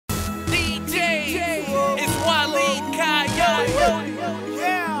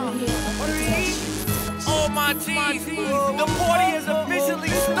my teeth. The party has officially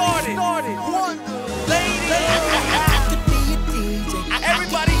started. Ladies,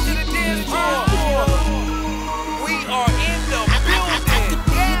 everybody to the dance floor. We are in the building,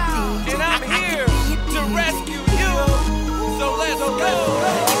 and I'm here to rescue you. So let's go.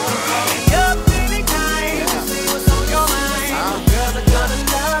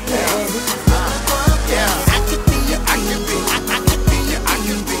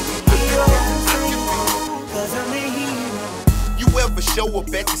 Show up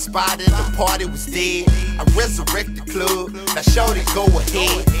at the spot and the party was dead. I resurrect the club, now shorty go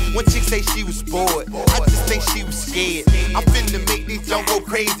ahead. One chick say she was bored, I just think she was scared. I'm finna make these junk go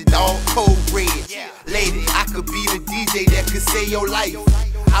crazy, dog, cold red. Lady, I could be the DJ that could save your life.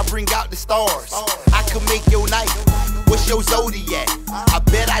 I bring out the stars, I could make your night. What's your zodiac? I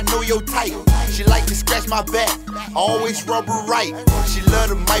bet I know your type. She like to scratch my back, always rubber right. She love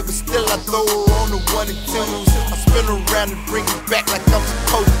the mic, but still I throw her on the 1 and 2s. I spin around and bring it back like I'm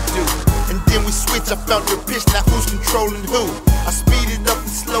supposed to do. And then we switch, I felt the pitch, now who's controlling who? I speed it up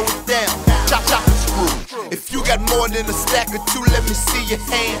and slow it down, chop chop and screw. If you got more than a stack or two, let me see your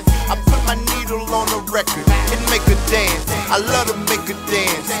hands. I put my needle on the record and make her dance. I love to make her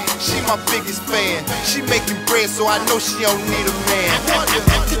dance, she my biggest fan. She making bread, so I know she don't need a man.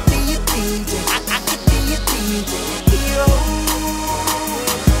 I could be a DJ, I could be a DJ, Hero.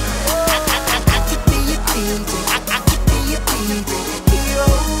 I could be a DJ, I could be a DJ, Hero.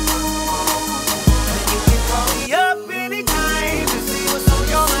 You can call me up anytime to see what's on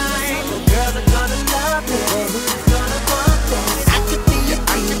your mind. The girls are gonna love it, who's gonna want this? I could be a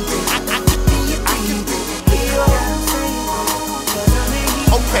DJ, I could be a DJ, Hero.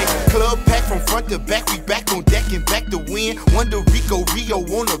 Okay, club packed from front to back, we back on deck and back to win. Wonder Ricco, Rio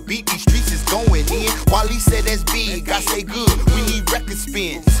wanna beat, these streets is going in. Waleed said that's big, I say good, we need record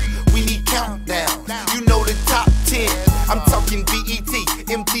spins, we need countdown, you know the top 10. I'm talking BET,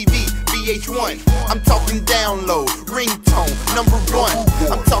 MTV, VH1, I'm talking download, ringtone,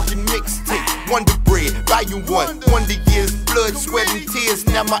 #1. I'm talking mixtape, Wonder Bread, Volume 1, Wonder Years, blood, sweat and tears.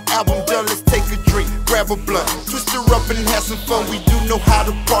 Now my album done, let's take a drink, grab a blunt, twist her up and have some fun. We do know how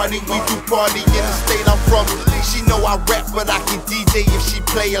to party, we do party in the state I'm from. She know I rap, but I can DJ if she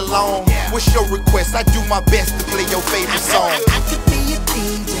play along. What's your request? I do my best to play your favorite song. I could be a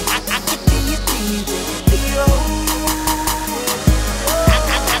DJ, I could be a DJ, Hero.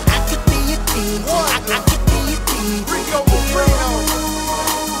 I could be a DJ, I could be a DJ, Ricco, Barrino.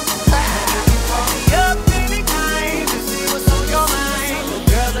 Call me up anytime to see what's on your mind. The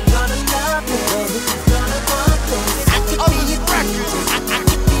girls are gonna love it, who's gonna want this? I could be a DJ, I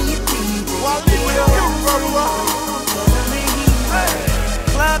could be a DJ, Waleed, what you, brother?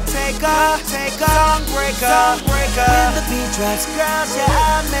 club taker, song breaker. When the beat drops, girls, yeah,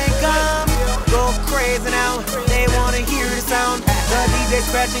 I make them Go crazy now, they wanna hear the sound. The DJ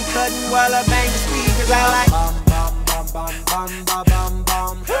scratching, cutting while I bang the speakers. I like bum bum bum bum bum bum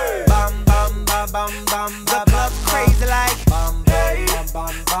bum bum bum bum bum bum. The club's crazy like bum bum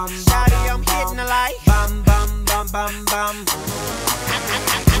bum bum. Shawty, I'm hitting the light. Bum bum bum bum bum.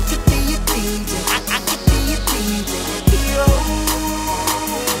 I could be a DJ, I could be a DJ, Hero.